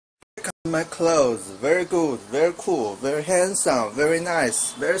my clothes. Very good, very cool, very handsome, very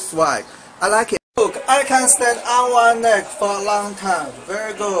nice, very swag. I like it. Look, I can stand on one leg for a long time.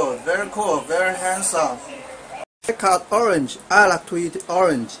 Very good, very cool, very handsome. Check out orange. I like to eat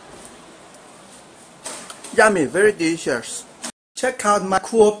orange. Yummy, very delicious. Check out my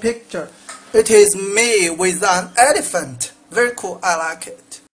cool picture. It is me with an elephant. Very cool, I like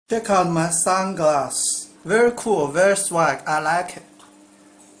it. Check out my sunglasses. Very cool, very swag, I like it.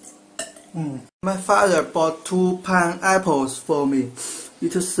 My father bought 2 pineapples for me.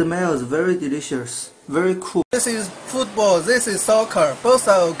 It smells very delicious, very cool. This is football, this is soccer. Both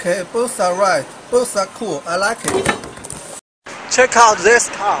are okay, both are right, both are cool, I like it. Check out this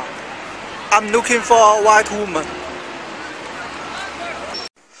car. I'm looking for a white woman.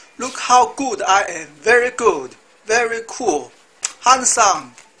 Look how good I am, very good, very cool,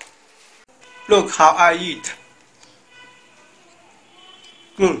 handsome. Look how I eat.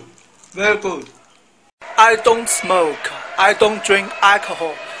 Good, very good. I don't smoke, I don't drink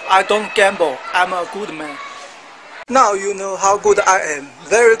alcohol, I don't gamble, I'm a good man. Now you know how good I am,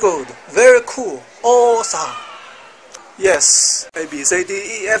 very good, very cool, awesome. Yes, A, B, C, D,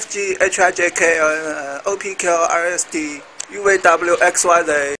 E, F, G, H, I, J, K, L, N, O, P, Q, R, S, T, U, V, W, X, Y,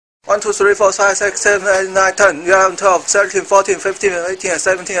 Z. 1, 2, 3, 4, 5, 6, 7, 8, 9, 10, 11, 12, 13, 14, 15, 18,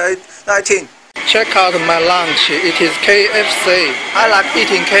 17, 18, 19. Check out my lunch. It is KFC. I like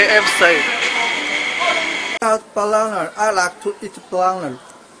eating KFC. Check out banana. I like to eat banana.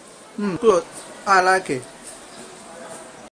 Good. I like it.